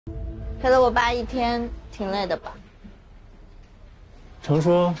陪了我爸一天，挺累的吧？程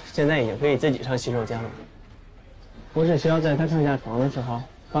叔现在已经可以自己上洗手间了，我只需要在他上下床的时候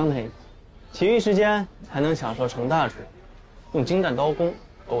帮他一把，其余时间还能享受程大厨用精湛刀工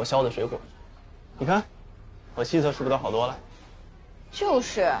给我削的水果。你看，我气色是不是都好多了？就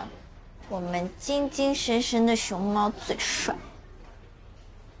是，我们精精神神的熊猫最帅。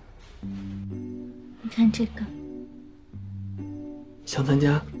你看这个，想参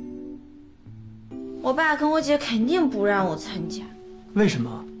加？我爸跟我姐肯定不让我参加。为什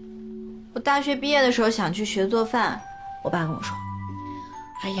么？我大学毕业的时候想去学做饭，我爸跟我说：“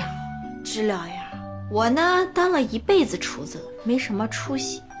哎呀，知了呀，我呢当了一辈子厨子了，没什么出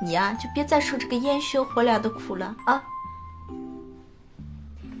息，你呀就别再受这个烟熏火燎的苦了啊。”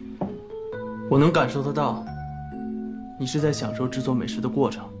我能感受得到，你是在享受制作美食的过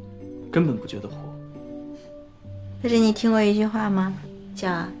程，根本不觉得苦。可是你听过一句话吗？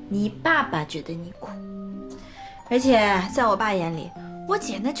叫“你爸爸觉得你苦”。而且在我爸眼里，我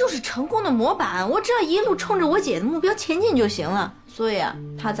姐那就是成功的模板，我只要一路冲着我姐的目标前进就行了。所以啊，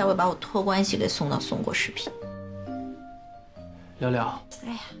他才会把我托关系给送到松果食品。聊聊。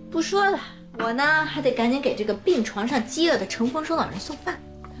哎呀，不说了，我呢还得赶紧给这个病床上饥饿的程峰生老人送饭，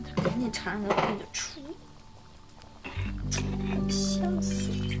让他赶紧尝尝那个厨，香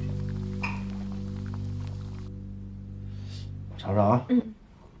死了。尝尝啊。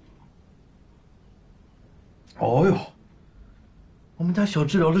哦呦，我们家小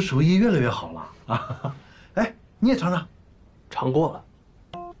知了的手艺越来越好了啊！哎，你也尝尝。尝过了。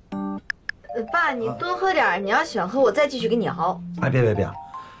爸，你多喝点，你要喜欢喝，我再继续给你熬。哎，别，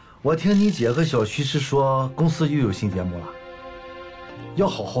我听你姐和小徐师说公司又有新节目了，要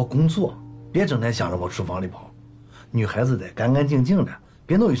好好工作，别整天想着往厨房里跑。女孩子得干干净净的，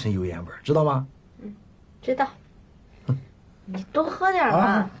别弄一身油烟味，知道吗？知道。你多喝点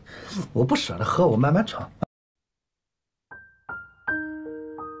吧。我不舍得喝，我慢慢尝。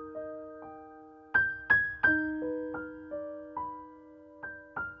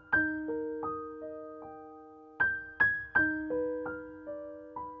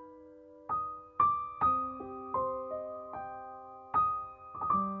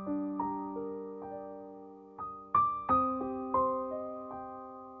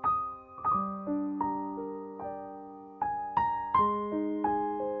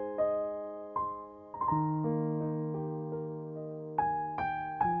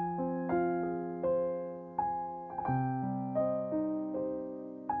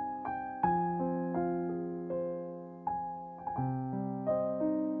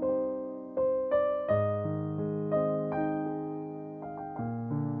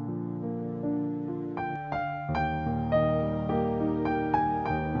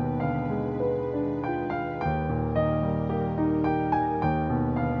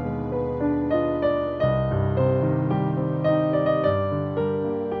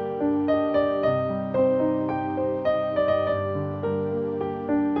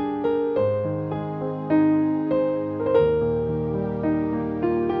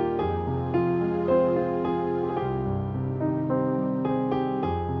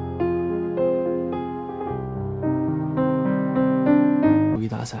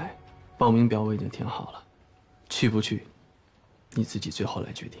大赛报名表我已经填好了，去不去，你自己最后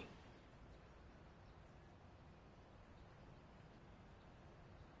来决定。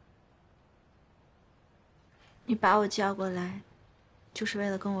你把我叫过来，就是为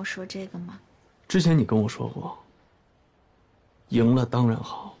了跟我说这个吗？之前你跟我说过，赢了当然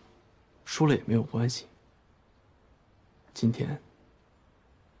好，输了也没有关系。今天，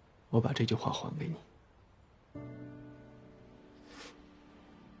我把这句话还给你。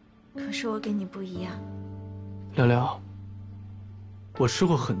可是我跟你不一样。聊聊，我吃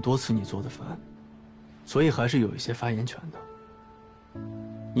过很多次你做的饭，所以还是有一些发言权的。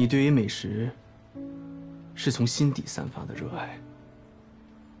你对于美食是从心底散发的热爱，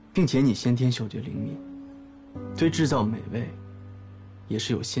并且你先天嗅觉灵敏，对制造美味也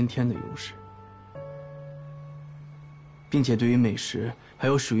是有先天的优势，并且对于美食还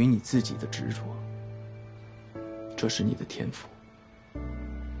有属于你自己的执着，这是你的天赋，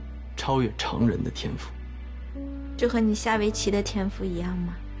超越常人的天赋。这和你下围棋的天赋一样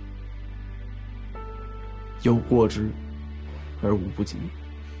吗？有过之而无不及。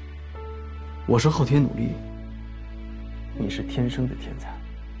我是后天努力，你是天生的天才。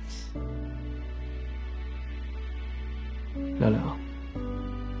聊聊，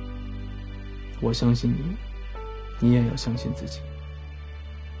我相信你，你也要相信自己。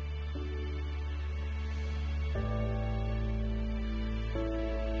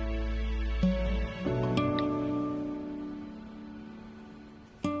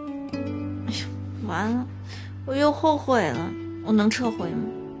完了，我又后悔了，我能撤回吗？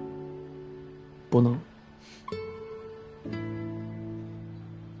不能。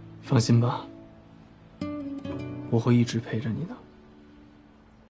放心吧，我会一直陪着你的。